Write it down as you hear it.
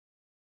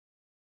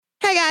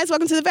Hey guys,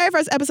 welcome to the very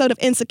first episode of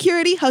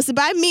Insecurity, hosted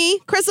by me,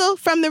 Crystal,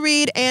 from The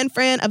Read, and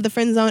Friend of The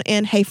Friend Zone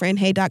and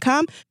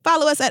HeyFriendHey.com.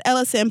 Follow us at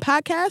LSM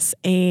Podcasts,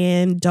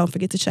 and don't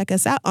forget to check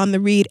us out on The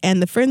Read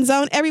and The Friend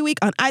Zone every week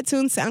on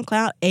iTunes,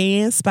 SoundCloud,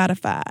 and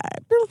Spotify.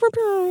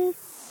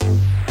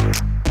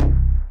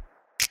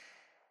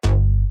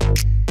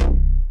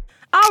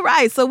 All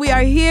right, so we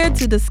are here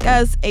to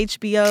discuss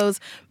HBO's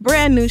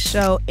brand new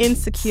show,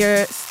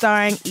 Insecure,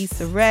 starring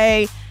Issa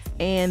Rae.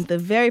 And the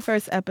very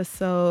first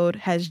episode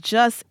has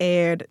just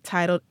aired,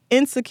 titled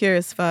Insecure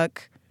as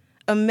Fuck.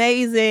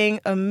 Amazing,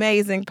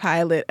 amazing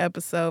pilot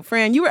episode.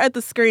 Fran, you were at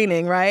the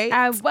screening, right?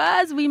 I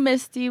was. We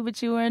missed you,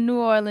 but you were in New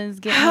Orleans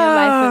getting your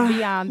life with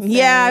Beyonce.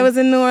 Yeah, I was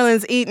in New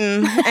Orleans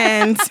eating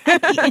and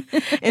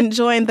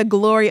enjoying the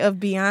glory of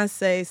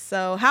Beyonce.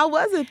 So how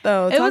was it,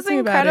 though? It was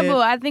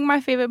incredible. I think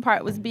my favorite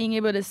part was being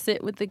able to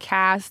sit with the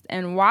cast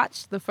and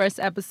watch the first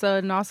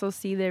episode and also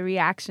see their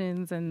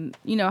reactions and,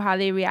 you know, how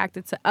they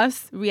reacted to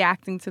us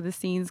reacting to the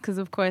scenes because,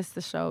 of course,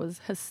 the show was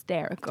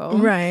hysterical.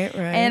 Right.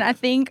 And I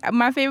think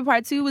my favorite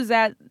part, too, was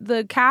that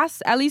the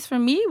cast, at least for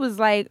me, was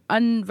like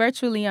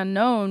virtually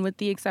unknown with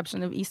the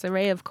exception of Issa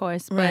Rae, of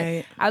course.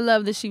 But I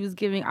love that she was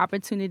giving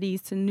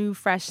opportunities to new,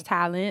 fresh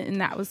talent,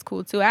 and that was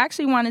cool, too. I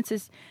actually wanted to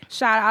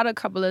shout out a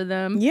couple of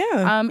them.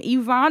 Yeah.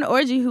 Yvonne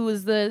Orji, who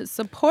was the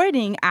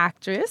supporting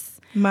actress.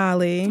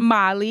 Molly,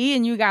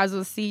 and you guys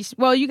will see.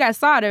 Well, you guys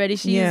saw it already.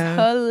 She is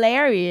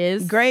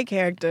hilarious. Great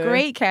character.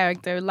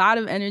 A lot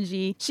of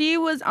energy. She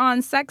was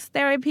on Sex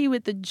Therapy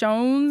with the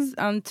Jones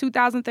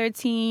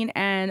 2013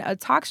 and a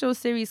talk show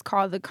series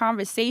called The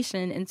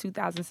Conversation in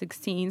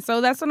 2016.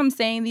 So that's what I'm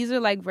saying. These are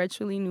like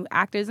virtually new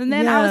actors. And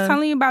then I was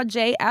telling you about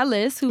Jay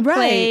Ellis, who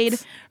played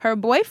her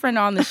boyfriend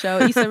on the show,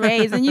 Issa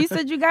Rae's. And you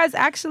said you guys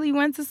actually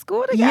went to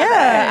school together.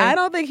 Yeah, I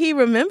don't think he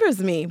remembers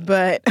me,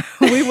 but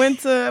we went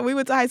to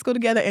high school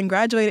together and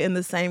graduated in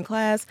the same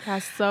class.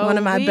 That's so One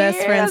of my weird.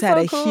 best friends That's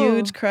had so a cool.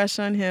 huge crush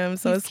on him.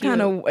 So He's it's kind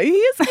of, he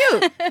is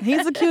cute.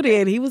 He's a cutie,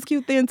 and he was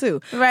cute then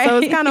too. Right. So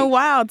it's kind of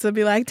wild to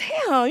be like, damn,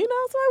 you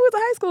know, somebody went to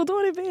high school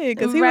doing it big.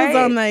 Because he was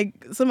on like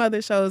some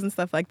other shows and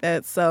stuff like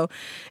that. So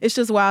it's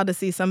just wild to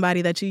see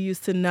somebody that you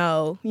used to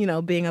know, you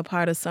know, being a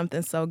part of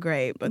something so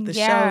great. But the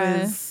show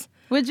is...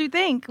 What'd you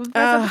think? First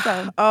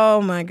episode.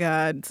 Oh my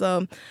God.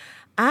 So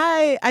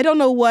I don't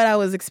know what I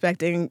was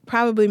expecting.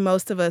 Probably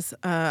most of us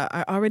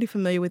are already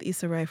familiar with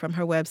Issa Rae from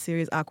her web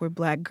series Awkward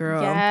Black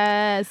Girl.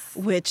 Yes.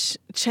 Which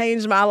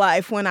changed my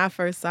life when I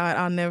first saw it.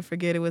 I'll never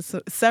forget. It was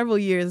several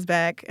years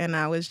back, and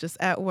I was just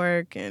at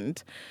work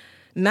and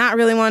not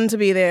really wanting to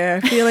be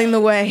there, feeling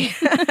the way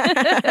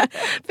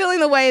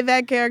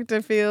that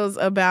character feels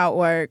about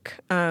work,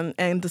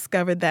 and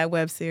discovered that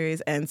web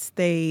series and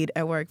stayed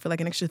at work for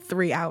like an extra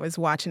 3 hours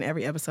watching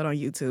every episode on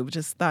YouTube.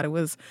 Just thought it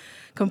was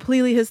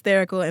completely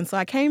hysterical. And so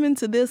I came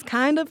into this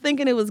kind of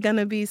thinking it was going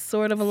to be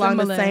sort of along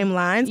the same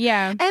lines.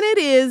 Yeah. And it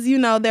is, you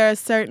know, there are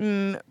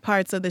certain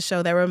parts of the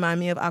show that remind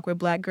me of Awkward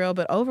Black Girl,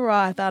 but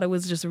overall I thought it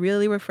was just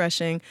really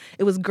refreshing.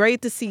 It was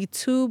great to see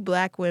two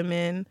Black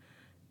women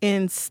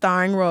in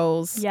starring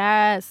roles.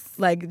 Yes.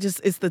 Like,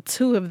 just, it's the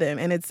two of them.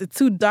 And it's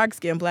two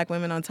dark-skinned Black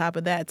women on top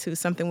of that, too.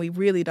 Something we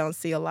really don't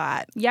see a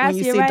lot. Yes, when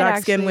you you're see right,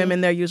 dark-skinned actually.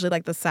 women, they're usually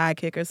like the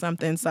sidekick or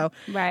something. So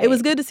Right. it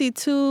was good to see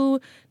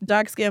two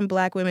dark-skinned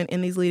Black women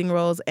in these leading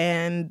roles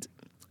and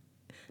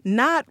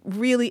not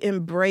really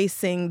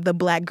embracing the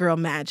Black girl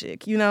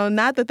magic. You know,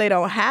 not that they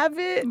don't have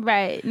it.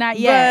 Right. Not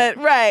yet.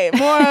 But,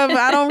 more of,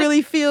 I don't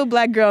really feel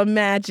Black girl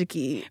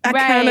magic-y. I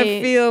kind of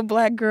feel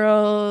Black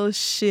girl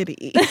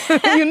shitty.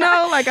 You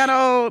know, like I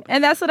don't.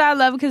 And that's what I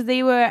love because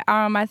they were,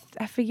 I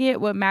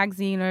forget what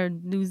magazine or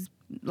news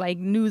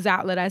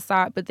outlet I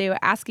saw it, but they were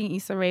asking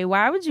Issa Rae,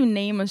 why would you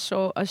name a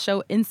show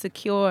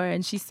Insecure?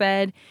 And she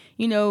said,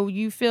 you know,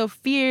 you feel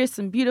fierce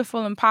and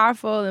beautiful and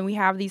powerful, and we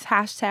have these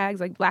hashtags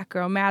like Black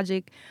Girl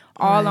Magic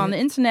all on the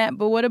internet,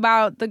 but what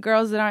about the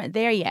girls that aren't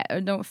there yet or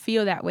don't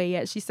feel that way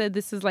yet? She said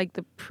this is like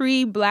the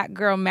pre-Black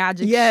Girl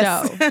Magic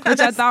show, which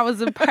I thought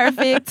was a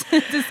perfect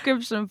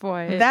description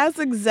for it. That's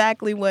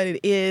exactly what it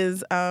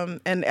is,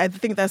 and I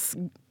think that's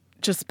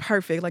just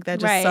perfect. Like, that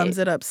just sums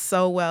it up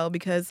so well,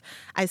 because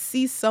I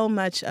see so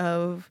much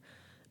of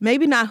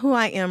maybe not who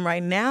I am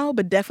right now,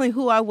 but definitely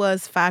who I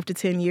was 5 to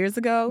 10 years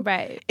ago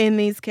in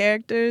these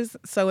characters.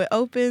 So it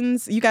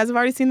opens, you guys have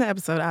already seen the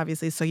episode,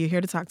 obviously, so you're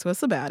here to talk to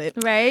us about it.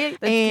 Right.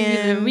 Let's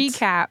give you the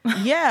recap.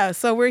 Yeah,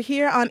 so we're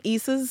here on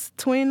Issa's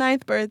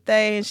 29th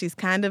birthday, and she's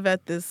kind of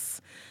at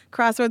this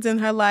crossroads in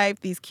her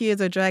life. These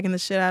kids are dragging the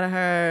shit out of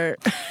her.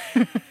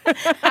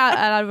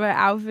 out of her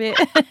outfit.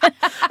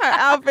 Her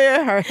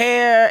outfit, her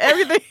hair,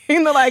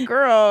 everything. They're like,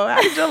 girl,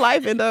 how did your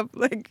life end up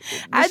like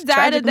this? I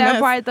died at that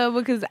part, though,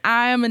 because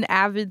I am an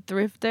avid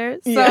thrifter.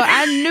 So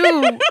I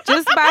knew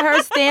just by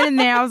her standing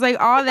there, I was like,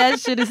 all that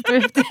shit is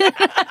thrifted.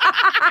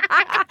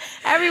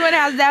 Everyone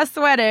has that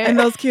sweater. And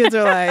those kids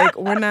are like,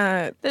 we're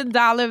not. The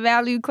dollar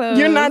value clothes.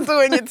 You're not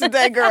doing it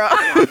today, girl.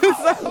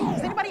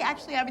 Does anybody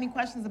actually have any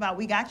questions about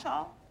We Got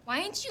Y'all? Why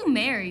ain't you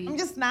married? I'm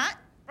just not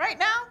right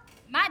now.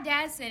 My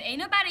dad said ain't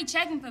nobody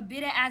checking for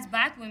bitter-ass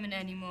black women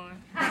anymore.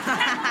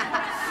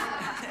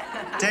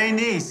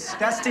 Denise,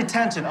 that's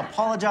detention.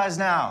 Apologize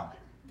now.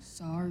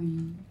 Sorry.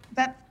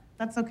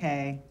 That's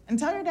okay. And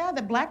tell your dad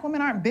that black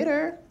women aren't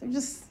bitter. They're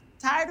just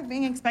tired of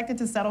being expected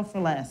to settle for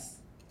less.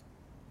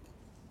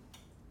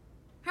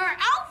 Her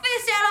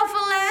outfit settled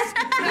for less.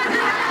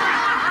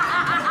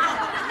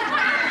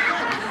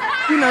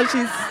 You know,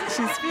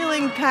 she's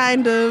feeling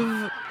kind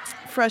of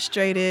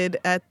frustrated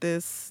at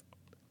this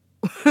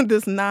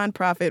this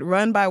nonprofit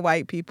run by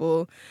white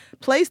people,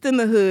 placed in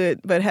the hood,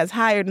 but has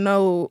hired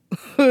no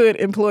hood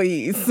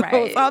employees. So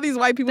it's all these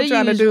white people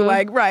trying to do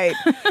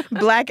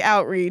black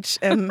outreach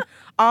and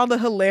all the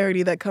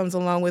hilarity that comes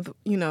along with,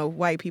 you know,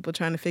 white people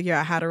trying to figure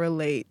out how to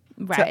relate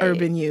to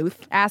urban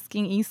youth.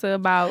 Asking Issa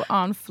about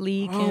On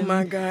Fleek. Oh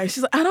my gosh.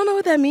 She's like, I don't know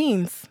what that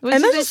means. Well,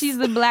 she said she's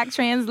the black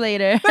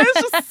translator.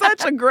 That's just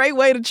such a great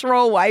way to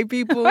troll white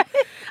people. Right?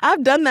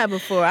 I've done that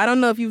before. I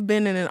don't know if you've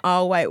been in an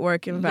all-white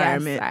work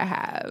environment. Yes, I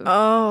have.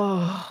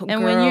 Oh,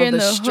 and girl, when you're in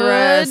the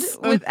stress.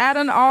 hood at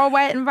an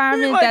all-white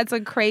environment, like, that's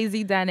a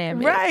crazy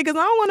dynamic. Right, because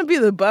I don't want to be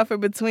the buffer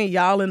between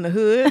y'all and the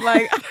hood.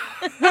 Like,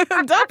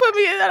 don't put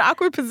me in that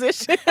awkward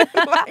position.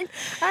 Like,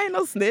 I ain't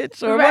no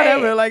snitch or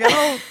whatever. Like, I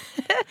don't...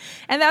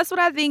 And that's what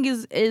I think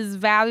is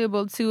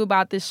valuable too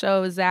about this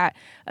show, is that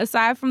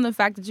aside from the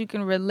fact that you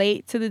can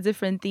relate to the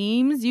different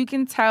themes, you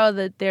can tell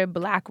that they're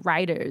black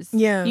writers.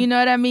 Yeah. You know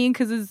what I mean?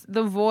 Because it's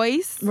the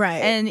voice.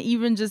 Right. And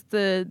even just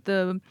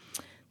the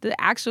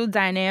actual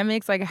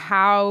dynamics, like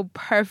how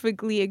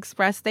perfectly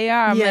expressed they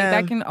are. Like,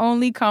 that can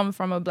only come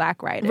from a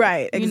black writer.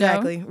 Right,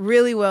 exactly. You know?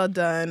 Really well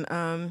done.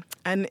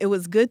 And it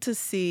is good to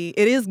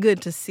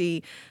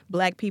see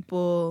black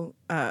people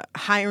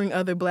hiring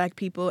other black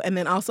people, and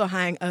then also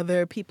hiring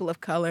other people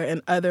of color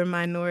and other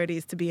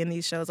minorities to be in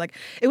these shows. Like,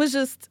 it was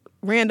just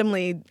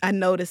randomly, I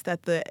noticed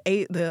that the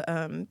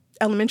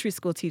elementary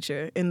school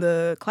teacher in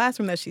the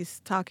classroom that she's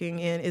talking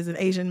in is an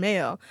Asian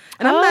male.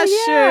 And I'm not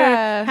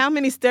sure how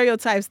many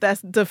stereotypes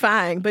that's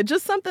defying, but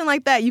just something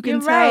like that. You can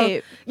tell.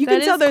 Right. You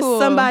can tell there's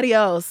somebody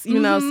else, you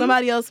know, Mm-hmm.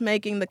 somebody else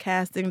making the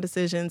casting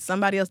decisions,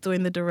 somebody else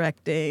doing the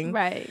directing.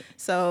 Right.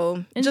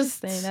 So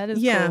Interesting. That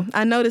is cool.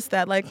 I noticed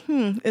that. Like,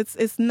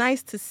 it's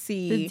nice to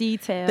see the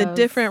details, the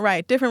different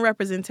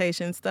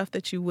representation, stuff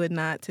that you would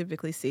not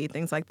typically see,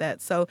 things like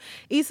that. So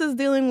Issa's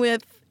dealing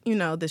with, you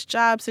know, this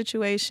job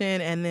situation,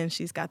 and then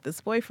she's got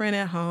this boyfriend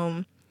at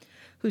home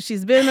who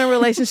she's been in a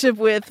relationship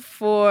with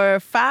for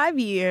 5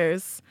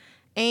 years,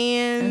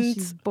 and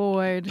she's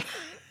bored.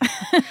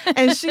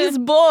 and she's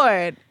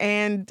bored,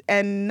 and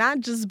not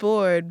just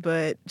bored,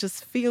 but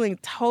just feeling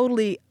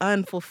totally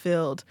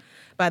unfulfilled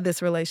by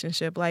this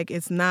relationship. Like,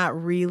 it's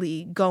not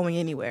really going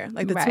anywhere.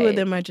 Like, the two of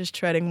them are just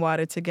treading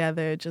water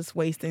together, just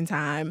wasting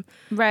time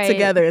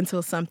together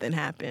until something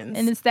happens.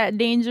 And it's that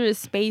dangerous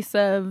space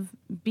of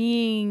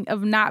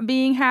not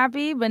being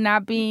happy, but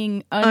not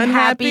being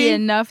unhappy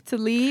enough to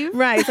leave.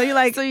 Right. So you're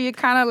like, so you're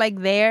kind of like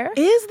there.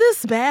 Is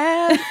this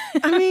bad?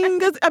 I mean,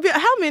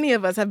 how many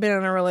of us have been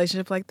in a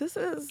relationship like this?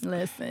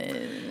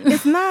 Listen,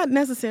 it's not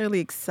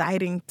necessarily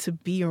exciting to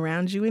be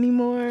around you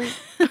anymore,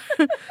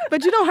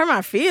 but you don't hurt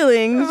my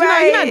feelings.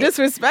 Right. You're not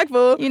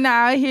disrespectful. You're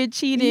not out here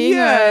cheating.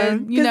 Yeah,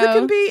 you know, it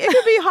can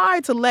be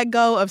hard to let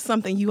go of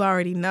something you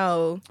already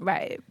know.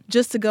 Right.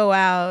 Just to go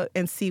out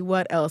and see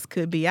what else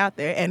could be out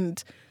there.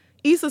 And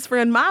Issa's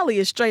friend Molly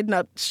is straight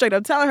up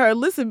telling her,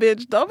 listen,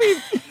 bitch,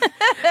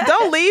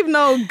 don't leave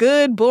no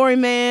good, boring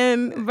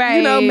man. Right.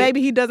 You know,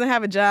 maybe he doesn't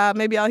have a job.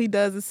 Maybe all he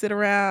does is sit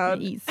around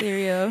and eat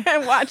cereal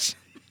and watch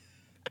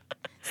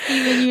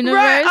Steven Universe.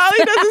 Right.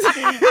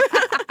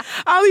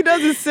 All he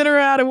does is sit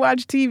around and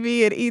watch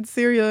TV and eat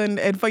cereal,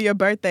 and for your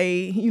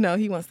birthday, you know,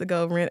 he wants to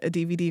go rent a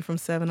DVD from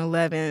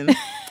 7-Eleven.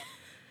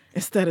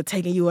 Instead of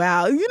taking you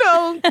out, you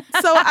know.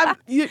 So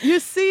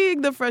you're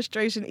seeing the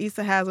frustration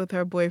Issa has with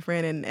her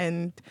boyfriend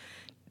and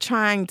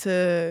trying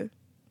to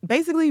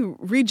basically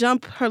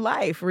re-jump her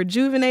life,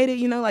 rejuvenate it,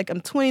 you know, like,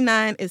 I'm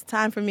 29, it's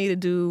time for me to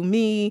do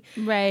me,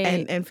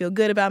 right, and feel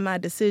good about my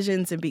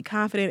decisions and be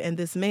confident, and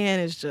this man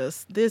is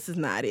just, this is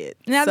not it.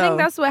 And I think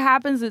that's what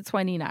happens at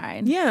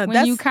 29. Yeah,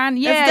 when you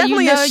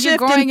definitely you know a shift you're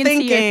going in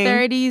into your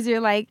thinking. 30s, you're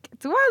like,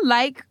 do I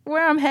like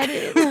where I'm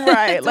headed?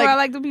 Right. Do I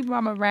like the people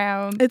I'm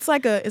around? It's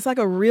like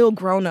a real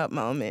grown-up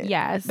moment.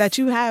 Yes. That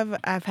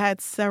I've had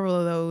several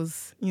of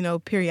those, you know,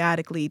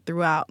 periodically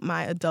throughout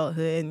my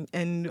adulthood,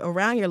 and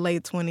around your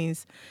late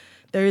 20s,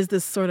 there is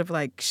this sort of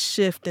like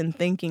shift in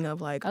thinking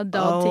of like,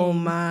 adulting. Oh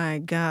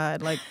my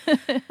God. Like,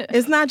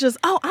 it's not just,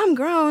 oh, I'm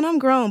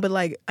grown, but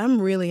like,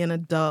 I'm really an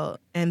adult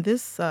and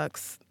this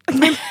sucks.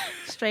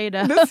 Straight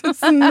up. This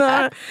is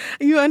not,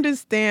 you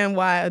understand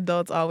why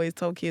adults always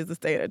told kids to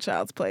stay at a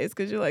child's place,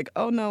 because you're like,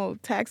 oh no,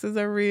 taxes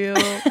are real.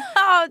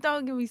 Oh,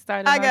 don't get me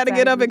started. I gotta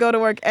get up and go to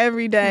work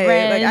every day.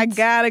 Rent. Like, I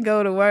gotta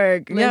go to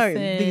work. Listen. You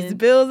know, these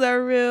bills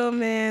are real,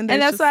 man.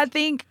 And that's why I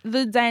think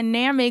the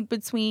dynamic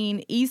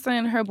between Issa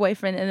and her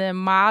boyfriend, and then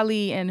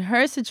Molly and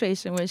her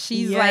situation, where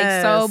she's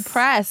like so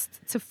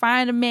pressed to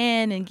find a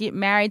man and get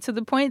married, to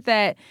the point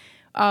that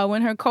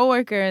when her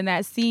coworker in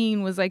that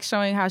scene was like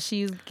showing how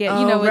she's with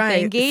right.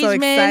 the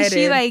engagement, So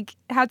she like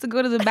had to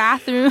go to the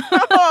bathroom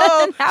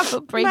Oh, and have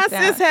a breakdown.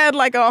 my sis had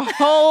like a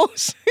whole,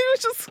 she was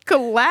just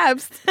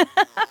collapsed.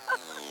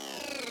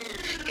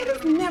 It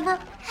is never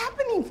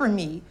happening for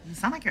me. You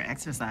sound like you're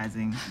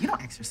exercising. You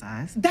don't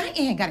exercise.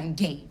 Diane got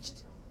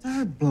engaged. To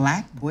her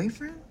black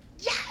boyfriend?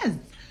 Yes,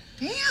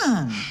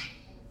 Damn.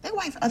 They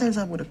wife others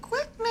up with a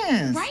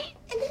quickness. right?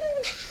 And they don't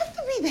even have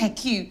to be that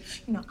cute.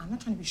 You know, I'm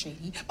not trying to be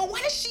shady, but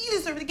why does she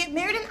deserve to get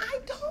married and I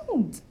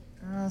don't?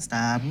 Girl,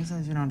 stop. Who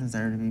says you don't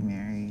deserve to be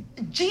married?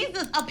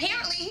 Jesus,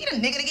 apparently he the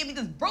nigga that gave me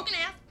this broken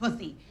ass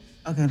pussy.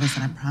 Okay,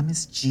 listen, I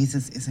promise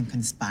Jesus isn't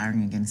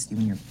conspiring against you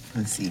and your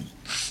pussy.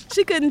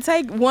 She couldn't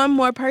take one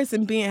more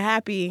person being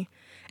happy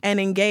and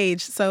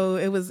engaged. So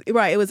it was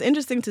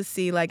interesting to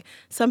see like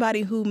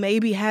somebody who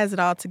maybe has it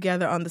all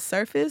together on the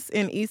surface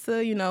in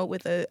Issa,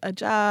 with a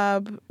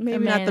job,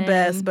 maybe not the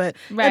best, but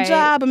a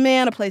job, a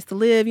man, a place to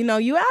live,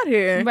 you out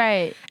here.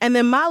 Right. And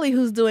then Molly,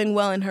 who's doing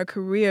well in her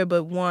career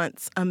but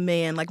wants a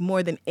man like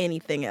more than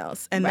anything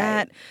else. And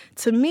that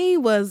to me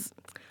was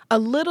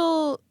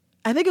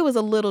I think it was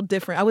a little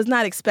different. I was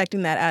not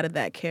expecting that out of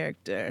that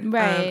character.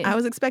 Right. I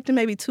was expecting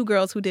maybe two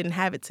girls who didn't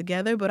have it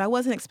together, but I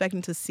wasn't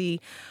expecting to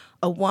see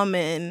a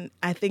woman,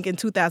 I think in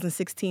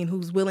 2016,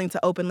 who's willing to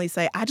openly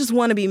say, I just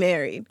want to be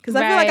married. Because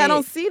I feel like I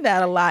don't see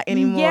that a lot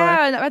anymore.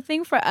 Yeah, I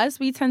think for us,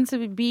 we tend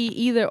to be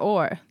either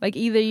or. Like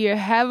either you're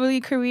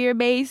heavily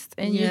career-based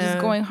and you're just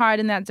going hard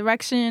in that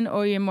direction,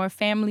 or you're more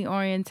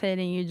family-oriented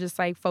and you're just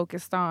like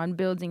focused on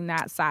building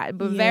that side.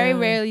 But very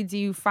rarely do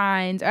you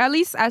find, or at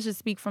least I should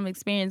speak from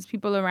experience,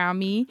 people around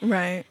me.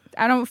 Right.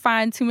 I don't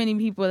find too many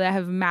people that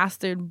have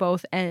mastered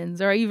both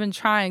ends or even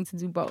trying to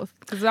do both.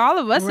 Because all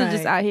of us are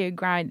just out here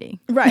grinding.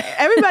 Right.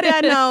 Everybody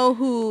I know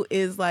who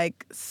is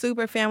like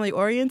super family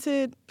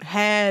oriented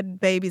had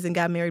babies and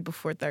got married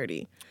before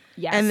 30.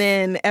 Yes. And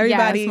then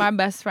everybody. Yes, my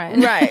best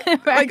friend. Right.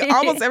 Right. Like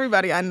almost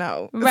everybody I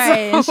know.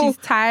 Right. And So- she's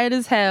tired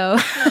as hell.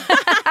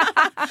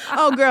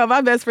 Oh, girl,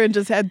 my best friend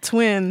just had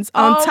twins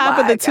on top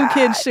of the two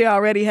kids she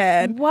already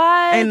had.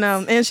 What?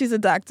 And she's a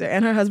doctor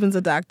and her husband's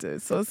a doctor.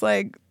 So it's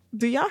like,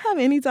 do y'all have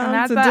any time And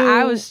I to thought do?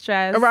 I was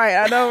stressed. Right,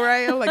 I know,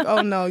 right? I'm like,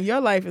 oh no, your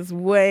life is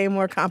way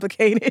more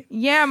complicated.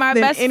 Yeah, my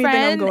than best anything I'm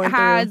friend going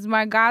has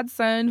my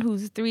godson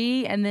who's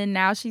 3, and then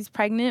now she's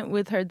pregnant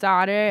with her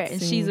daughter,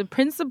 and she's a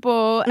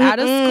principal out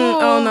of school.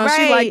 Oh no,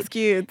 she right? likes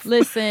kids.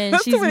 Listen,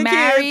 That's too she's many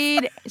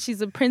married.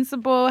 She's a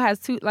principal, has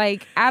 2, I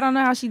don't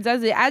know how she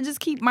does it. I just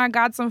keep my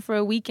godson for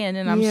a weekend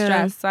and I'm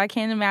stressed, so I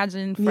can't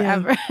imagine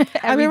forever.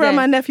 I've been around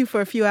my nephew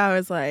for a few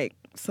hours like,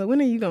 so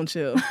when are you going to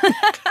chill?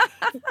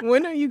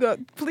 When are you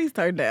going? Please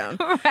turn down.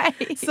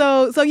 Right.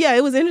 So yeah,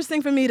 it was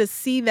interesting for me to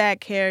see that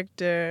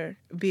character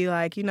be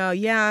like,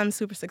 I'm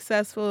super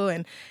successful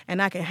and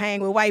I can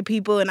hang with white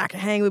people and I can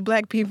hang with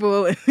black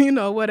people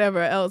and,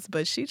 whatever else.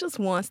 But she just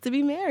wants to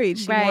be married.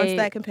 She wants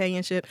that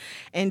companionship.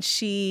 And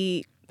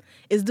she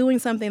is doing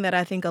something that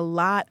I think a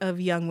lot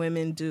of young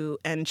women do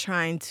and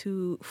trying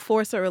to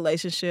force a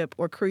relationship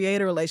or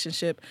create a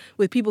relationship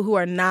with people who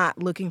are not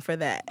looking for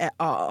that at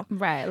all.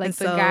 Right, like And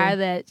the so- guy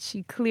that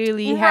she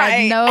clearly Right.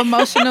 had no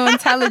emotional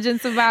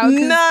intelligence about. 'Cause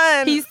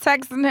None. He's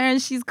texting her and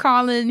she's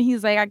calling and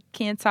he's like, I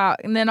can't talk.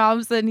 And then all of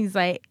a sudden he's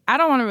like, I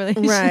don't want a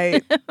relationship.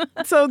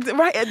 Right. So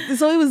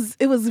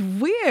it was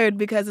weird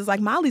because it's like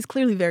Molly's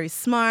clearly very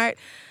smart,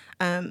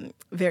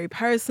 very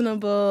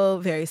personable,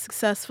 very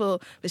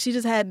successful, but she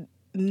just had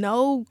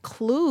no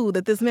clue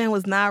that this man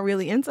was not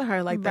really into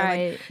her like that.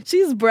 Right. Like,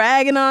 she's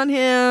bragging on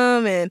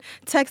him and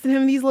texting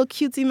him these little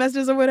cutesy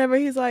messages or whatever.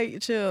 He's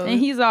like, chill. And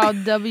he's all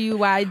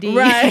WYD.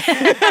 Right.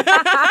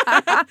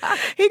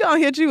 He gonna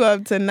hit you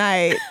up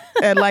tonight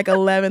at like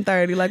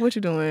 11:30. Like, what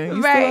you doing?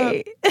 You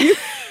Right.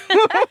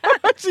 still up?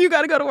 You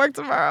gotta go to work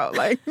tomorrow.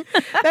 Like,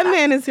 that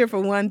man is here for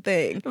one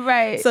thing.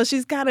 Right. So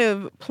she's kind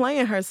of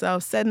playing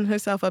herself, setting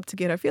herself up to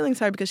get her feelings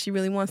hurt because she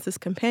really wants this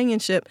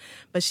companionship,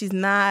 but she's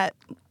not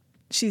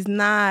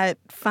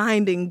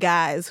finding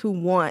guys who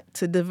want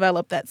to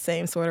develop that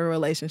same sort of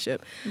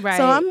relationship. Right.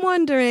 So I'm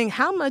wondering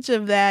how much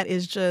of that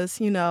is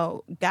just,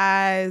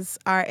 guys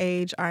our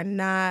age are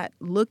not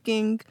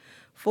looking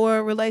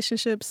for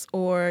relationships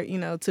or,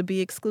 to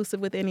be exclusive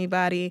with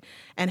anybody,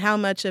 and how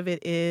much of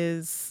it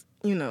is,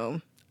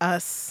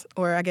 us,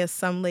 or I guess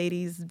some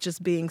ladies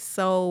just being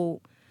so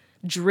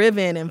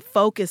driven and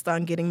focused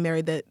on getting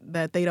married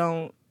that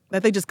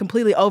they just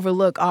completely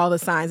overlook all the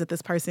signs that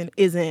this person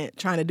isn't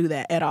trying to do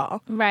that at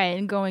all. Right,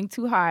 and going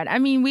too hard. I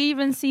mean, we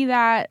even see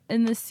that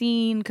in the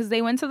scene because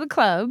they went to the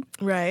club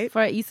Right.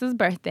 for Issa's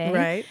birthday.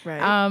 Right,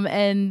 right.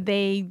 And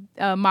they,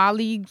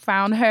 Molly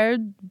found her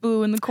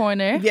boo in the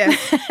corner. Yes.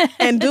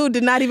 And dude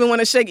did not even want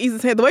to shake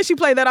Issa's hand. The way she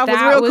played that off was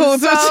That real was cool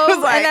too. so- She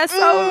was like, and that's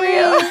so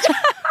real.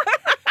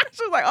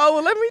 She was like, oh,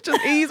 well, let me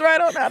just ease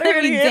right on out of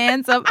Let me here.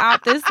 dance up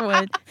out this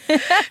one. He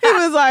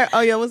was like,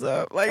 oh, yeah, what's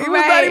up? Like, he was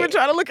not Right. even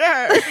trying to look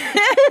at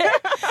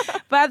her.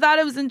 But I thought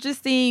it was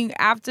interesting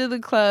after the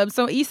club.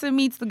 So Issa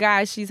meets the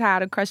guy she's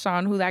had a crush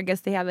on, who I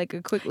guess they had like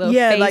a quick little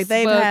Yeah, Facebook like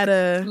they've had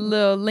a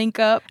little link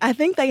up. I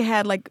think they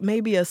had like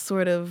maybe a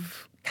sort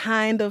of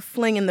kind of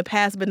fling in the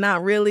past, but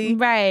not really.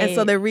 Right. And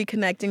so they're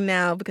reconnecting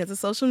now because of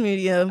social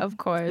media. Of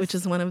course. Which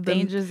is one of the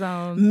danger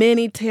zone.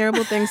 Many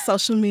terrible things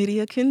social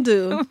media can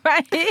do.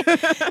 Right.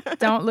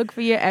 Don't look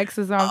for your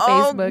exes on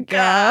Oh, Facebook,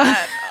 God.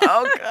 girl.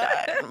 Oh,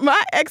 God.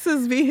 My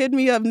exes be hitting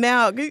me up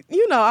now.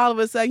 You know, all of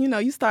a sudden, you know,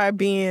 you start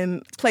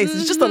being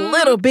places just a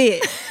little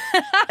bit.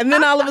 And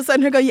then all of a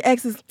sudden, here go your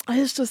exes. Oh,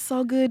 it's just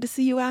so good to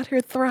see you out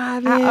here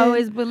thriving. I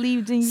always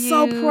believed in you.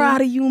 So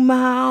proud of you,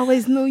 Ma. I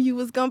always knew you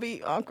was going to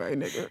be okay,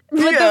 nigga.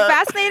 But the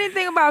fascinating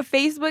thing about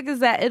Facebook is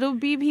that it'll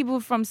be people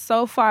from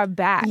so far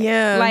back.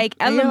 Yeah. Like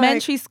And you're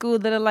elementary school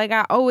that are like,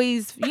 I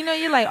always, you know,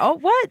 you're like, oh,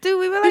 what, dude?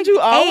 We were like, Did you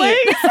always?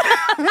 8.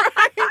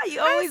 You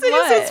always I see you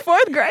was. since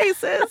 4th grade,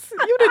 sis.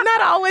 You did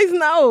not always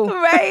know.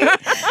 Right.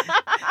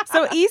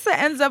 So Issa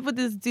ends up with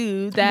this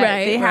dude that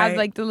they have right.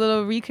 like the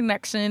little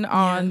reconnection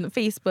on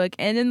Facebook.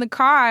 And in the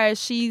car,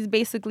 she's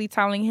basically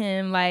telling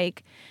him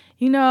like,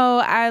 you know,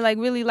 I like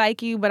really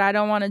like you, but I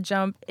don't want to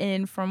jump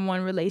in from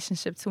one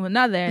relationship to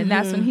another. And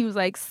that's when he was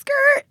like,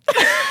 skirt.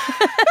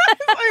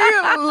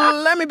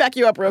 Let me back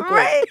you up real quick.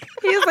 Right.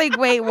 He was like,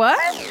 wait, what?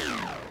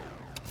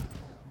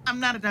 I'm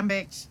not a dumb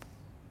bitch.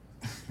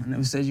 I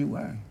never said you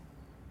were.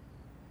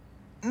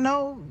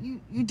 No,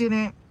 you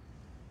didn't.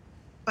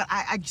 But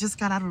I just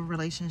got out of a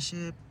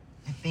relationship,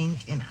 I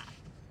think, and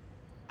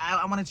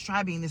I wanted to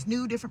try being this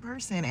new, different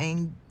person.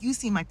 And you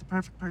seem like the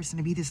perfect person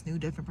to be this new,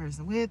 different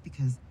person with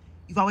because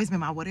you've always been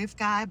my what if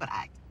guy, but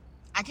I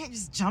can't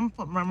just jump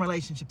from one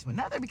relationship to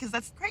another because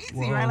that's crazy,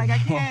 Whoa, right? Like I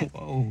can't.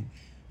 Whoa.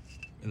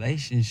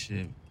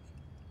 Relationship.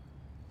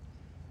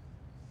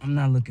 I'm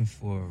not looking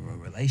for a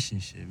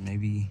relationship.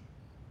 Maybe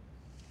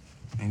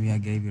I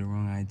gave you the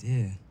wrong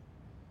idea.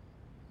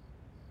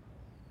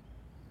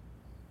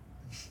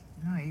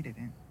 No, you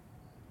didn't.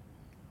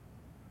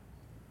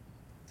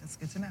 That's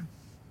good to know.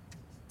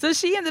 So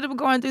she ended up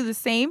going through the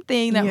same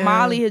thing that Yeah.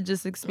 Molly had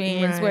just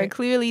experienced, where Right.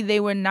 clearly they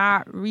were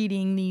not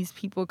reading these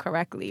people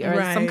correctly or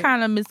some Right.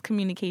 kind of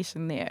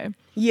miscommunication there.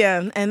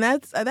 Yeah, and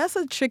that's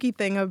a tricky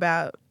thing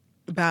about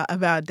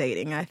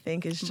dating, I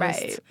think, is just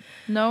Right.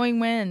 Knowing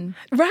when.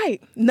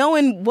 right,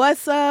 knowing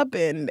what's up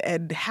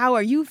and how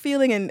are you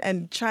feeling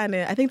and trying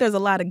to. I think there's a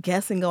lot of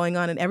guessing going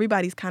on, and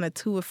everybody's kind of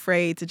too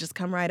afraid to just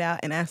come right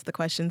out and ask the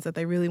questions that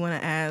they really want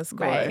to ask.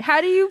 Right. Or,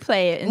 How do you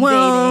play it in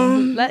Well,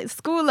 dating? Let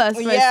school us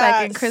for a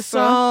second,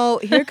 Crystal.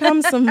 So here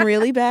comes some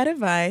really bad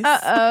advice.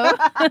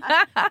 Uh-oh.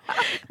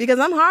 Because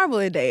I'm horrible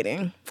at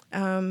dating.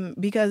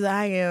 Because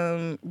I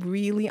am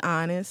really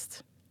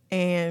honest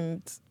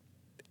and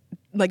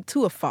like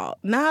to a fault.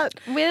 Not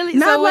Really?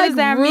 not So what like does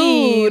that rude.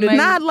 mean? Like-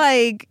 Not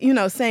like,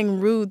 saying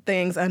rude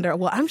things under,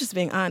 well, I'm just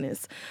being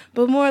honest.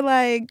 But more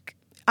like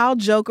I'll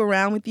joke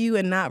around with you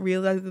and not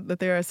realize that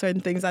there are certain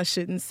things I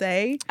shouldn't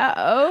say.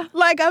 Uh-oh.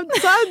 Like I'm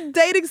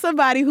dating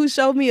somebody who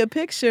showed me a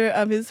picture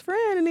of his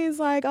friend and he's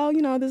like, oh,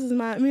 this is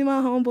my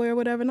homeboy or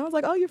whatever. And I was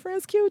like, oh, your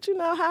friend's cute,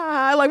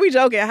 hi. Like we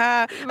joking,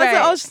 hi. I Right.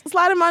 said, oh,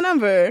 slide in my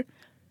number.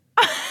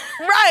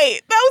 Right.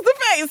 That was the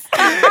face.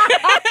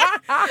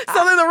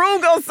 So then the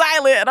room goes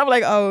silent and I'm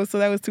like, oh, so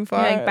that was too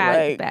far. Like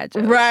bad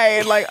joke.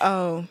 Right. Like,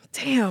 oh,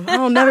 damn,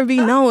 I'll never be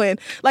knowing.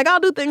 Like I'll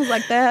do things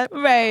like that.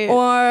 Right.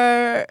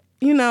 Or,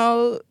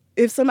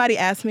 if somebody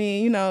asks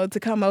me, to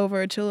come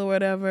over or chill or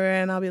whatever,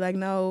 and I'll be like,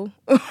 no.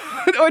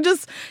 Or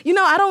just,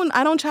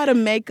 I don't try to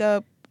make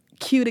up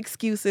cute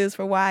excuses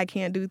for why I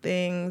can't do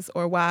things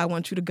or why I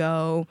want you to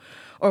go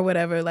or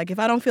whatever. Like if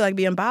I don't feel like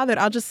being bothered,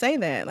 I'll just say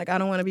that. Like I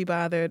don't want to be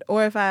bothered.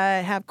 Or if I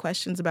have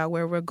questions about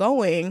where we're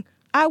going,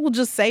 I will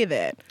just say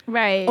that.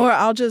 Right. Or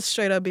I'll just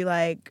straight up be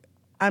like,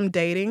 I'm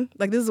dating.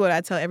 Like this is what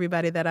I tell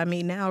everybody that I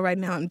meet now. Right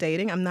now I'm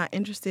dating. I'm not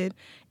interested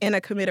in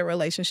a committed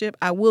relationship.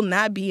 I will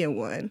not be in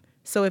one.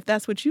 So if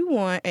that's what you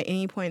want at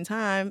any point in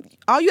time,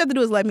 all you have to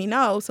do is let me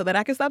know so that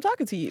I can stop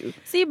talking to you.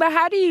 See, but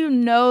how do you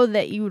know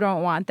that you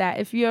don't want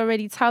that if you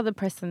already tell the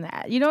person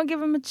that? You don't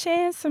give them a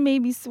chance to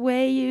maybe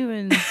sway you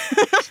and,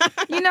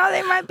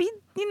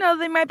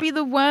 they might be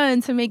the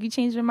one to make you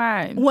change your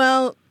mind.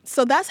 Well,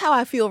 so that's how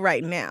I feel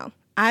right now.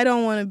 I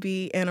don't want to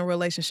be in a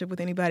relationship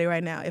with anybody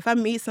right now. If I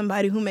meet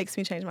somebody who makes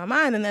me change my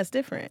mind, then that's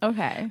different.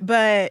 Okay.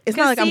 But it's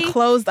not like I'm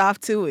closed off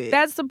to it.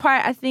 That's the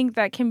part I think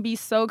that can be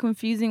so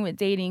confusing with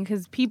dating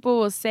because people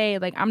will say,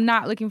 like, I'm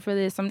not looking for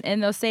this,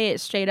 and they'll say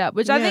it straight up,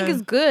 which I think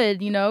is good,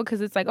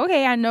 because it's like,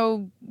 okay, I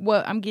know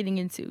what I'm getting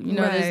into.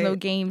 There's no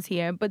games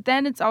here. But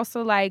then it's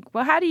also like,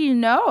 well, how do you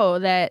know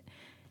that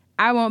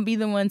I won't be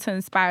the one to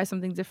inspire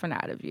something different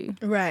out of you?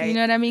 Right. You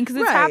know what I mean?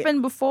 Because it's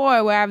happened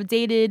before where I've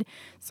dated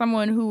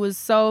someone who was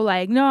so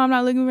like, no, I'm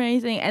not looking for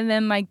anything. And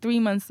then like 3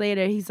 months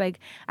later, he's like,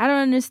 I don't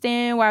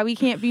understand why we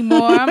can't be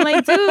more. I'm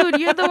like, dude,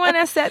 you're the one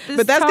that set this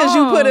But that's because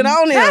you put it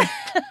on him.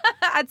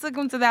 I took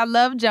him to that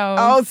Love Jones.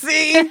 Oh,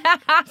 see?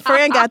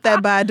 Fran got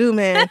that Badu,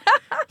 man.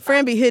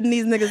 Fran be hitting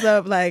these niggas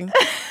up like,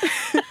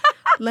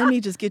 let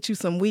me just get you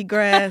some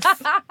wheatgrass.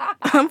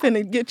 I'm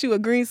finna get you a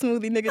green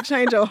smoothie, nigga,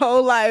 change your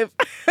whole life.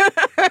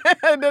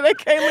 And then they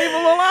can't leave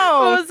him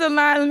alone. What was the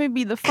line? Let me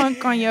be the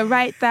funk on your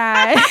right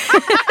thigh.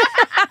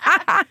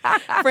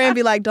 Fran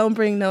be like, don't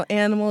bring no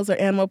animals or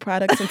animal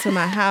products into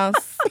my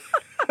house.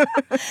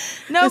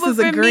 No, this but is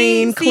a for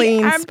green, me,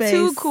 clean I'm space.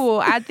 too cool.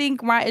 I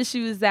think my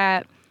issue is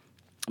that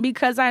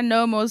because I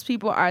know most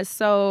people are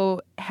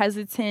so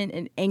hesitant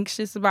and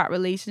anxious about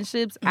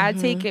relationships, I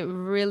take it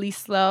really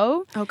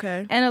slow.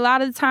 Okay. And a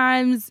lot of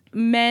times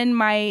men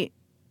might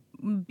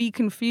be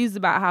confused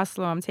about how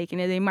slow I'm taking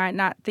it. They might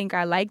not think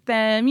I like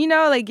them. You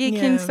know, like it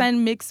can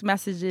send mixed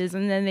messages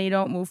and then they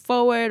don't move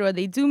forward, or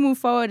they do move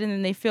forward and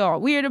then they feel all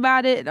weird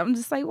about it. I'm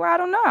just like, well, I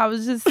don't know. I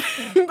was just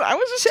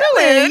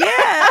chilling.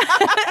 Yeah.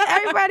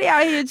 Everybody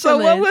out here chilling. So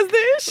what was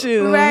the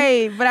issue?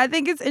 Right. But I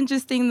think it's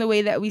interesting the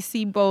way that we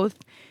see both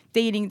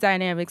dating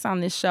dynamics on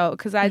this show,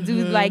 because I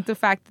do like the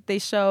fact that they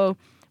show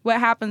what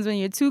happens when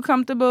you're too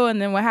comfortable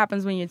and then what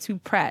happens when you're too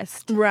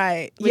pressed.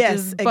 Right. Which yes,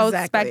 is both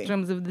exactly.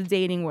 spectrums of the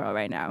dating world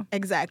right now.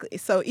 Exactly.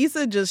 So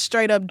Issa just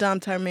straight up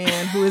dumped her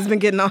man who has been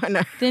getting on her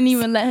nerves. Didn't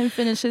even let him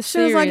finish his She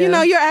was like,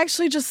 you're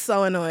actually just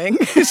so annoying.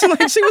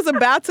 She was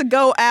about to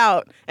go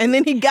out, and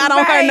then he got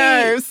on her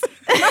nerves.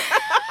 She's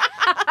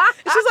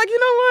like, you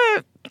know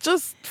what?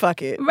 Just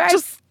fuck it. Right.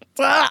 Just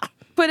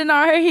putting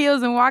on her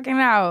heels and walking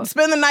out.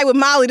 Spend the night with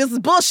Molly. This is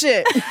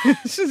bullshit.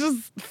 She's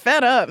just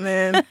fed up,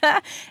 man.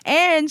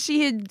 And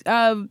she had,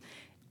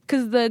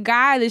 because the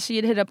guy that she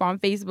had hit up on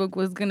Facebook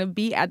was going to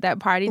be at that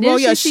party. Didn't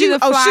she see the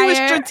flyer? She was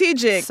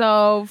strategic.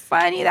 So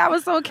funny. That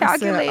was so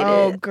calculated.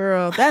 Oh,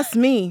 girl, that's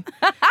me.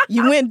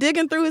 You went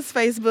digging through his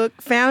Facebook,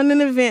 found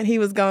an event he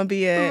was going to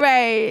be at.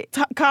 Right.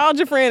 Called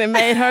your friend and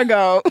made her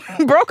go.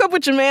 Broke up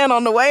with your man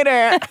on the way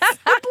there.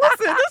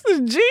 Listen, this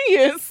is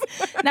genius.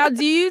 Now,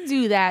 do you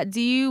do that?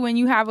 Do you, when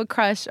you have a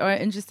crush or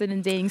interested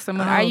in dating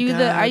someone, are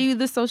you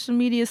the social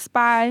media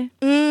spy?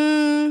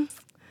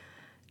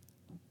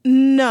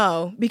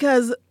 No,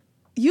 because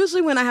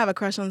usually when I have a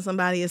crush on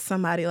somebody, it's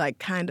somebody like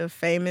kind of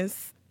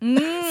famous.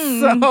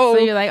 So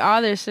you're like,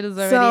 all their shit is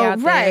already out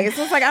there. Right.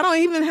 So it's like, I don't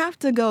even have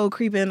to go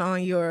creeping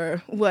on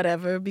your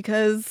whatever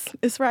because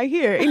it's right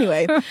here.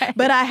 Anyway, Right.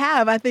 But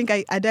I think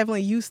I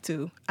definitely used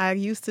to. I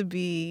used to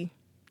be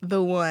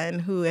the one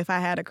who, if I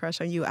had a crush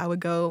on you, I would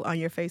go on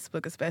your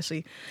Facebook,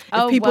 especially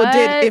if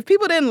if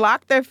people didn't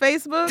lock their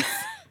Facebooks.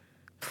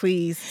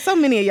 Please. So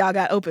many of y'all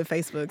got open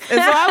Facebooks.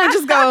 And so I would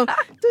just go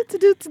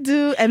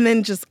do, and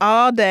then just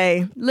all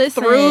day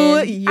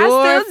through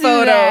your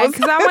photos.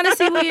 Because I want to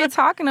see who you're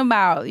talking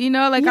about. You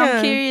know, like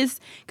I'm curious.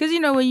 Because, you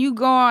know, when you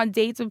go on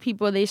dates with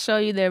people, they show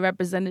you their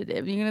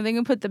representative. You know, they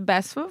can put the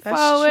best foot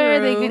forward.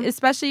 They can,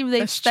 especially if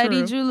they've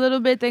studied you a little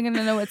bit, they're going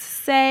to know what to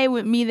say.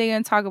 With me, they're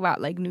going to talk about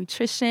like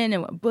nutrition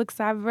and what books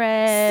I've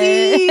read.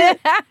 See?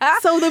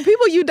 So the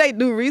people you date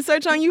do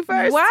research on you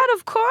first? What?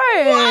 Of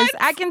course.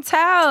 I can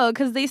tell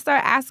because they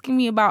start asking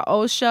me about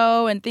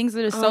Osho and things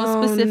that are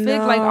so specific,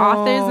 like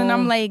authors, and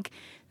I'm like,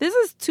 this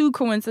is too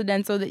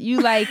coincidental that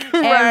you like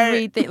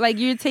everything. Like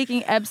you're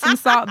taking Epsom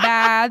salt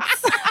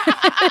baths.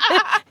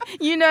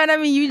 You know what I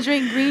mean? You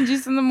drink green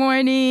juice in the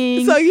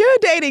morning. So you're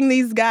dating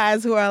these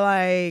guys who are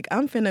like,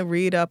 I'm finna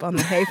read up on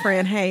the Hey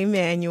Friend, Hey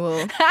manual.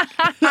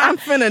 I'm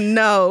finna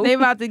know. They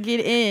about to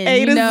get in.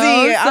 A to Z.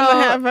 I'm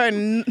gonna have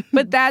her.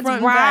 But that's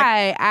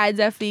why I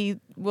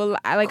definitely will.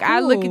 I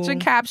look at your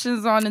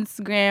captions on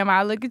Instagram.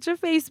 I look at your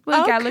Facebook.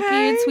 I look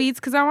at your tweets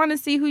because I want to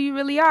see who you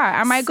really are.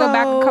 I might go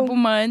back a couple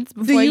months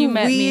before you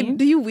met me.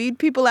 Do you weed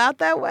people out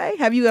that way?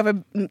 Have you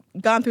ever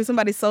gone through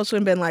somebody's social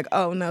and been like,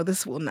 oh no,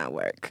 this will not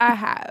work? I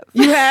have.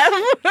 You have?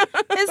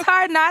 It's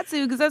hard not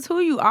to because that's who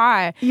you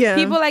are. Yeah.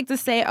 People like to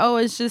say, oh,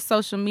 it's just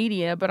social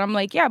media. But I'm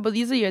like, yeah, but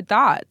these are your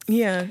thoughts.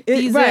 Yeah.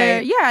 These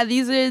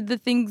are the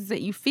things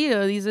that you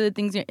feel. These are the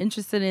things you're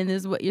interested in.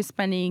 This is what you're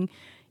spending,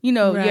 you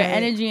know, your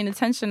energy and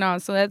attention on.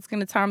 So that's going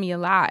to tell me a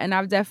lot. And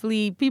I've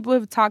definitely, people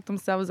have talked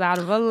themselves out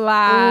of a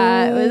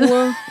lot.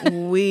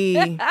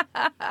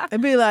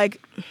 It'd be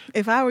like,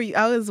 if I were you,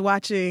 I was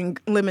watching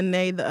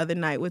Lemonade the other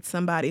night with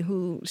somebody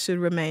who should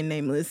remain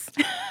nameless.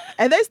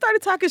 And they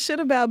started talking shit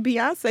about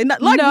Beyonce.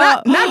 Not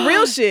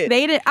real shit.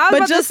 They didn't. I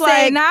was about to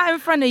say, not in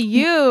front of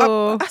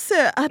you. I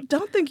said, I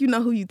don't think you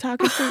know who you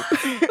talking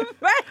to.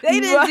 Right.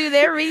 They didn't do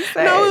their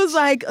research. No, it was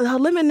like,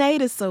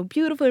 Lemonade is so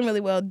beautiful and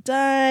really well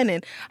done.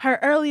 And her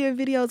earlier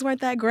videos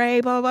weren't that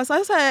great, blah, blah, blah. So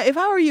I said, if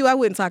I were you, I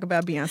wouldn't talk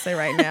about Beyonce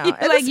right now.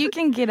 Like, you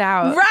can get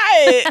out.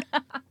 Right.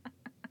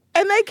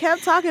 And they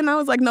kept talking. And I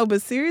was like, no,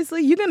 but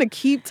seriously, you're going to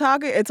keep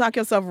talking and talk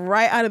yourself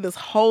right out of this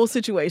whole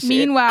situation.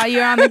 Meanwhile,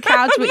 you're on the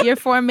couch with your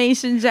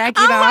formation jacket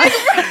on.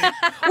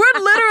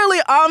 We're literally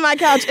on my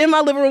couch in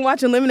my living room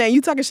watching Lemonade. You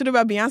talking shit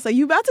about Beyonce.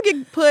 You about to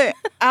get put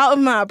out of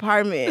my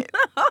apartment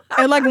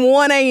at like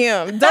 1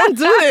 a.m. Don't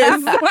do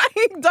this.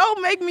 Like,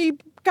 don't make me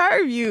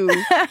curve you.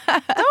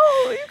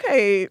 You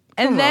can't.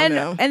 And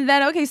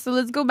then, okay, so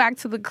let's go back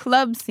to the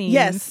club scene.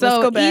 Yes, so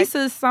let's go back.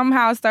 Issa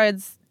somehow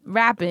starts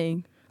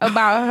rapping.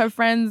 about her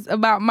friends,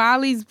 about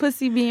Molly's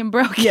pussy being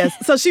broken. Yes.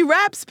 So she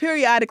raps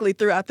periodically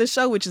throughout the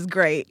show, which is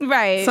great.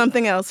 Right.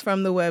 Something else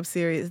from the web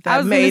series I that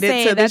was made gonna it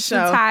say, to the that's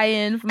show. the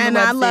tie-in from And the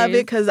web I love series.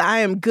 it because I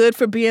am good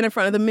for being in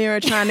front of the mirror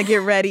trying to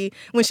get ready.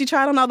 When she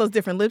tried on all those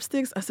different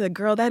lipsticks, I said,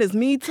 girl, that is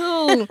me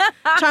too.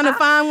 Trying to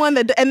find one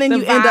that, and then The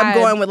you end up vibe.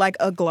 going with like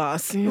a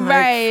gloss. You're like,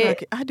 Right.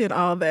 fuck it, I did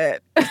all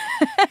that.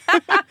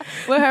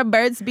 With her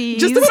Burt's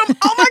Bees. Just to put 'em-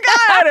 oh my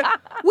God,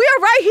 we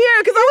are right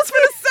here because I was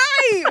finna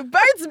say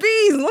Burt's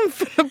Bees. I'm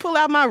finna pull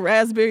out my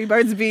raspberry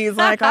Burt's Bees.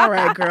 Like, all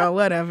right, girl,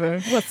 whatever.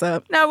 What's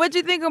up? Now, what'd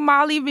you think of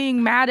Molly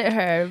being mad at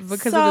her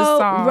because so, of the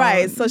song?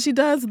 Right, so she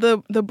does the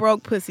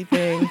broke pussy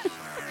thing.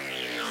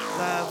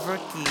 Love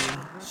rookie.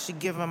 She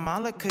give him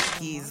all the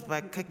cookies,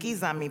 but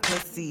cookies on me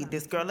pussy.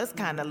 This girl is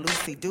kinda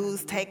loosey.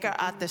 Dudes take her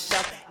off the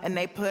shelf and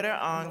they put her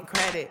on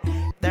credit.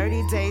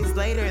 30 days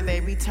later, they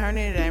return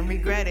it and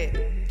regret it.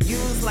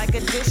 Used like a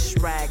dish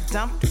rag,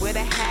 dumped with a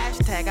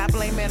hashtag. I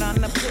blame it on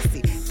the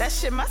pussy. That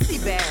shit must be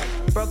bad.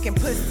 Broken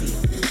pussy.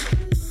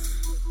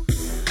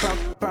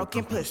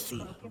 Broken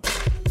pussy.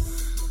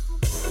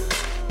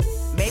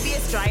 Maybe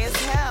it's dry as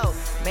hell.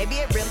 Maybe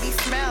it really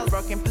smells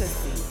broken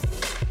pussy.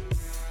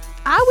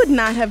 I would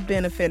not have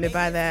been offended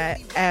by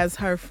that as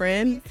her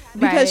friend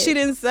because Right. she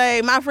didn't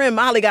say, my friend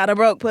Molly got a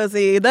broke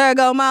pussy. There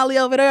go Molly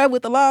over there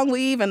with the long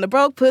weave and the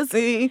broke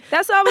pussy.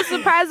 That's why I was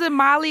surprised that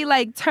Molly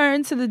like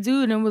turned to the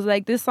dude and was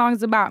like, "This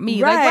song's about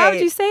me." Like, why would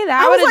you say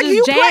that? I would have like,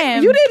 just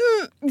jammed. you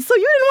didn't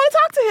want to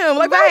talk to him.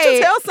 Like, why would you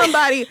Right. tell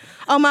somebody,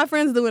 oh, my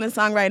friend's doing a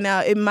song right now.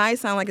 It might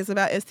sound like it's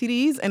about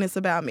STDs and it's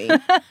about me.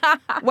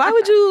 Why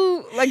would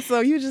you, like, so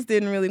you just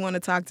didn't really want to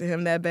talk to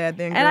him that bad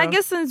then, girl. And I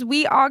guess since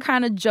we all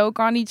kind of joke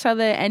on each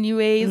other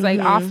anyways, like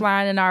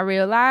offline in our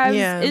real lives,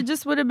 Yeah. it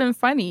just would have been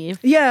funny. If,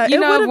 Yeah, you it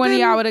know, if would've one of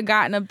been- y'all would have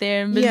gotten up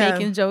there and been Yeah.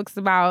 making jokes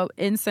about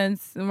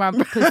incense in my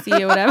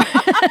pussy or whatever.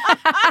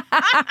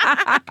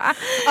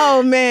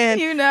 Oh, man.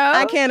 You know?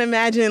 I can't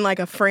imagine, like,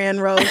 a Fran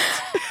roast.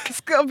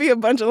 It's going to be a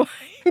bunch of,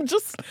 like,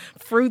 just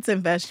fruits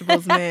and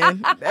vegetables,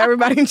 man.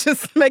 Everybody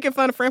just making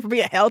fun of Fran for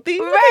being healthy.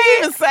 What Right. can you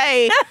even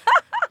say?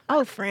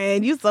 Oh,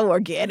 Fran, you so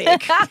organic.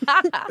 It's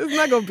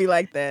not going to be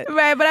like that.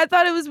 Right, but I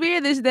thought it was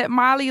weird that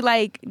Molly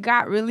like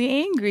got really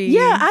angry.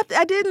 Yeah,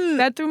 I didn't.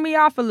 That threw me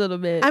off a little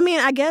bit. I mean,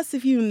 I guess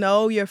if you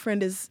know your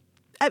friend is,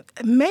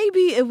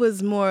 maybe it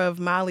was more of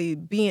Molly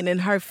being in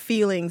her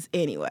feelings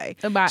anyway.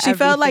 About she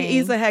felt like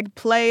everything. Issa had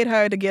played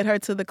her to get her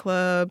to the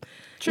club.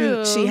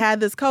 True. She had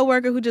this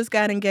coworker who just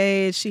got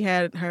engaged. She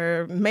had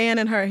her man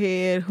in her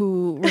head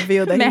who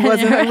revealed that he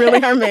wasn't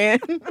really her man.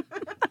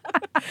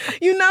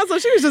 You know, so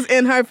she was just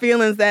in her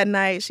feelings that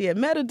night. She had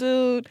met a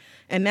dude,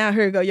 and now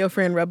here go your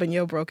friend rubbing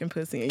your broken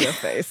pussy in your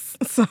face.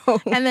 So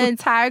and the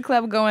entire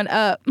club going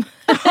up.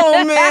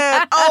 oh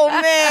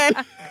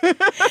man.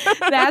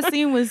 That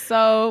scene was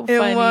so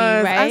funny, It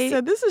was. right? I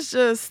said,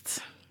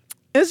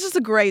 it's just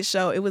a great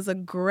show. It was a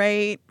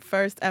great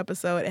first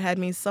episode. It had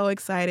me so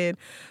excited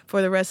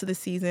for the rest of the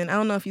season. I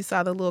don't know if you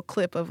saw the little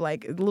clip of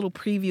like a little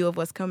preview of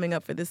what's coming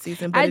up for this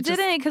season. But I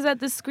didn't because at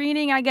the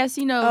screening, I guess,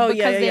 because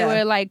yeah. they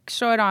were like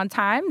short on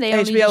time. They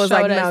only HBO just was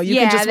showed like, us. no, you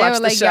can just they watch were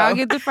the like, show. y'all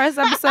get the first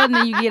episode and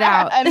then you get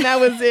out. and that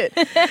was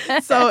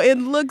it. So it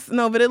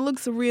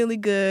looks really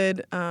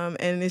good.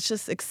 And it's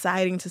just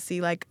exciting to see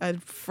like a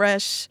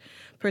fresh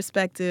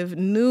perspective,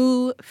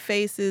 new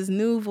faces,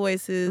 new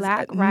voices,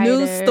 Black new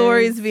writers.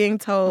 stories being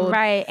told.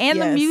 Right. And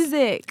the Yes.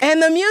 music.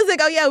 And the music.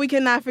 Oh yeah, we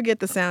cannot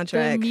forget the The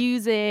soundtrack.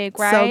 music,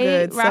 So right?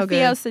 good, so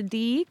Raphael good.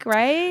 Sadiq,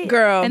 right?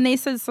 Girl. And they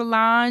said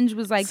Solange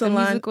was like the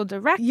musical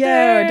director.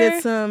 Yeah,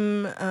 did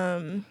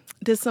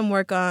some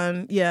work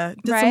on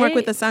some work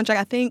with the Right? soundtrack.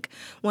 I think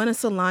one of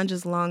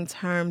Solange's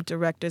long-term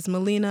directors,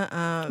 Melina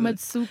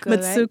Matsuka.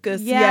 Matsukas. Right?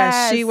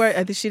 Yeah, she Yes. worked.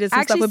 I think she did some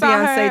I stuff actually with saw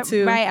Beyonce her,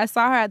 too. Right, I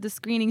saw her at the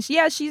screening.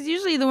 She's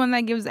usually the one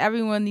that gives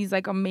everyone these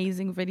like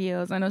amazing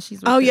videos. I know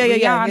she's with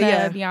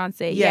Rihanna,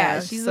 Beyonce.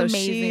 Yeah, she's so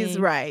amazing. She's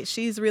right.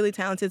 She's really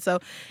talented. So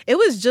it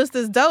was just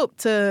as dope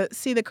to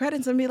see the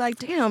credits and be like,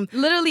 damn,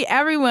 Literally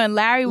everyone.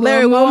 Larry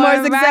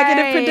Wilmore's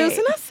executive right. producer.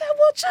 And I said,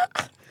 well,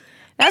 Chuck.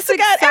 That's Issa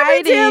got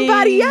every damn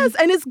body, exciting. yes.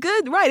 And it's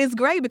good, right. It's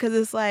great because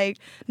it's like,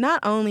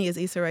 not only is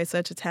Issa Rae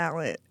such a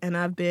talent, and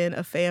I've been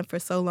a fan for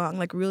so long,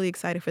 like really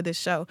excited for this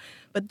show,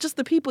 but just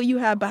the people you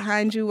have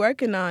behind you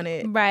working on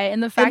it. Right,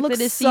 and the fact looks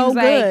that it so seems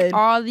good. like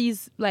all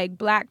these like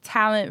black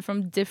talent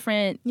from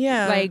different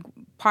Yeah. like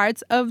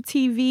parts of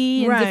TV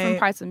and Right. different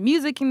parts of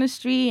music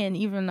industry and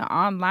even the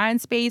online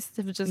space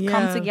have just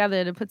come Yeah.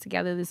 together to put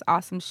together this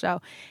awesome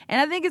show. And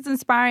I think it's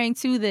inspiring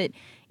too that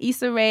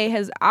Issa Rae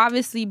has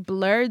obviously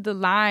blurred the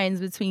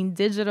lines between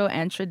digital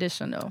and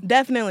traditional,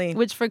 Definitely.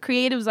 which for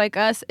creatives like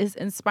us is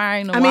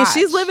inspiring to I mean, watch.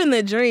 she's living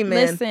the dream,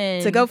 man.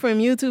 Listen. To go from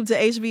YouTube to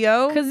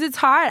HBO. Because it's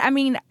hard. I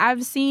mean,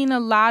 I've seen a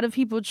lot of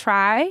people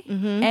try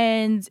Mm-hmm.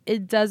 and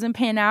it doesn't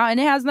pan out. And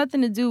it has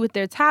nothing to do with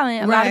their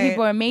talent. A lot of Right.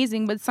 people are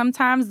amazing, but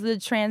sometimes the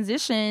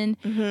transition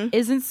Mm-hmm.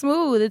 isn't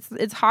smooth.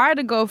 It's hard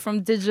to go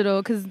from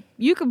digital because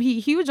you could be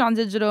huge on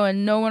digital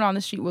and no one on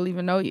the street will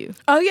even know you.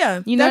 Oh,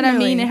 yeah. You know what I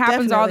definitely, mean? It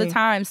happens all the definitely.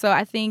 time. So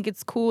I think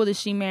it's cool that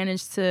she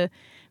managed to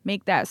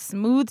make that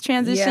smooth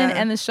transition.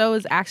 And the show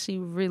is actually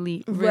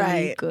really,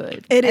 really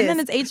good. It is. And then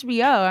it's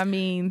HBO. I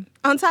mean,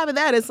 on top of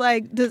that, it's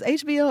like, does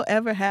HBO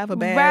ever have a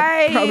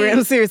bad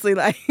program? Seriously,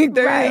 like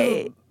there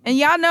is. And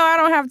y'all know I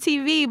don't have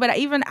TV, but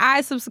even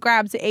I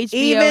subscribe to HBO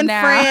even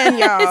now. Fran,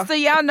 y'all. So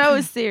y'all know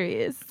it's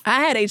serious.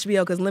 I had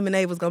HBO because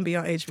Lemonade was going to be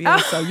on HBO,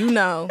 so you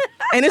know.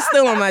 And it's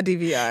still on my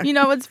DVR. You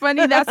know what's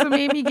funny? That's what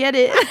made me get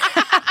it.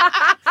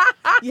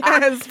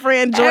 Yes,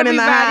 Fran joining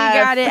the hive.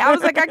 Everybody got it. I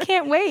was like, I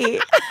can't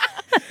wait.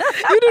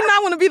 You do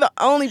not want to be the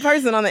only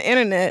person on the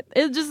internet.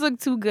 It just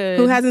looked too good.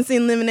 Who hasn't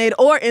seen Lemonade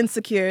or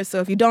Insecure. So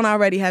if you don't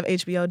already have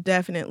HBO,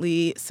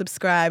 definitely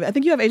subscribe. I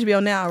think you have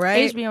HBO Now,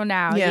 right? HBO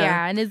Now,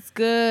 yeah. And it's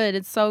good.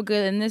 It's so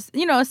good. And this,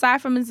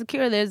 aside from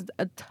Insecure, there's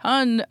a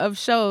ton of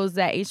shows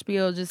that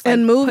HBO just like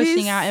and movies?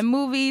 pushing out. And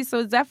movies, so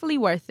it's definitely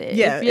worth it.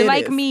 Yeah, if you're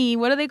like is. me,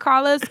 what do they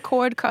call us?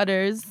 Cord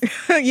cutters.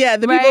 Yeah,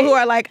 the people who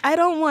are like, I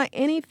don't want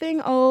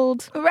anything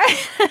old. Right.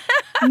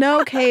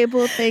 No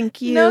cable,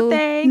 thank you. No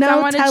thanks.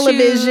 No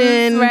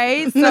television. Choose,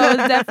 right? So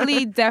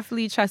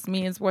definitely, trust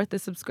me, it's worth the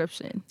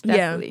subscription.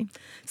 Definitely. Yeah.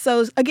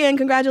 So again,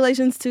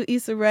 congratulations to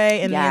Issa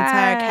Rae and the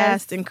entire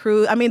cast and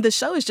crew. I mean, the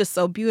show is just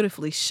so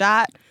beautifully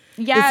shot.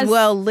 Yes. It's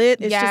well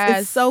lit. It's Yes.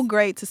 just, it's so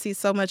great to see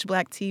so much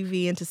Black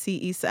TV and to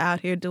see Issa out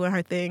here doing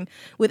her thing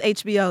with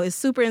HBO. It's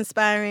super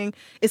inspiring.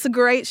 It's a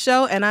great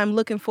show, and I'm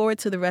looking forward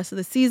to the rest of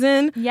the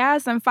season.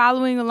 Yes, I'm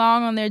following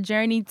along on their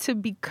journey to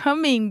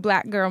becoming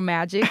Black Girl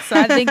Magic. So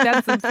I think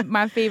that's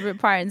my favorite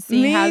part, and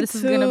seeing how this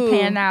is going to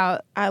pan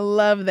out. I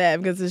love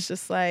that because it's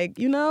just like,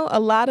 a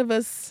lot of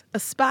us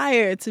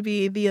aspire to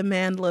be the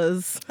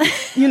Amandalas,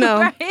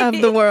 Right.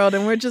 of the world,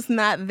 and we're just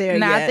not there yet.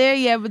 Not there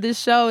yet, but this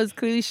show is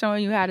clearly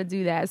showing you how to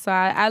do that. So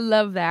I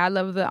love that. I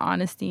love the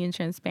honesty and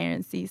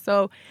transparency.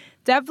 So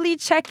definitely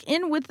check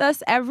in with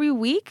us every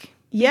week.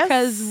 Yes.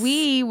 Because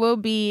we will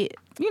be,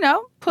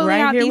 pulling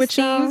Right out here these with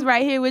y'all. themes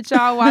right here with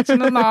y'all,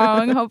 watching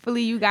along.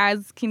 Hopefully you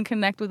guys can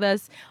connect with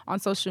us on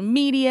social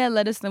media.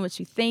 Let us know what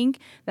you think.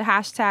 The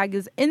hashtag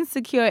is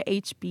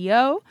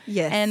InsecureHBO.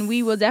 Yes. And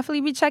we will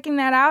definitely be checking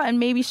that out and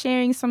maybe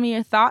sharing some of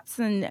your thoughts.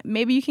 And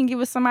maybe you can give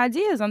us some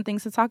ideas on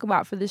things to talk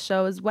about for this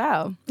show as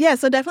well. Yeah,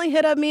 so definitely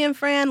hit up me and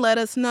Fran. Let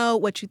us know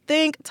what you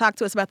think. Talk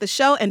to us about the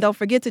show. And don't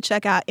forget to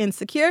check out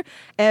Insecure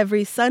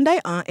every Sunday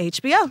on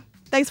HBO.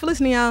 Thanks for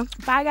listening, y'all.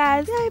 Bye,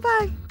 guys. Yay,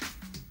 bye.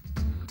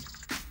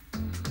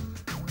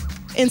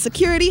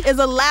 Insecurity is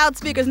a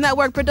Loudspeakers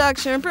Network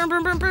production.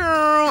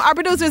 Our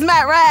producer is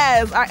Matt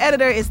Raz. Our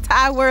editor is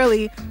Ty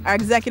Worley. Our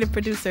executive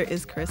producer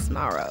is Chris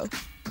Morrow.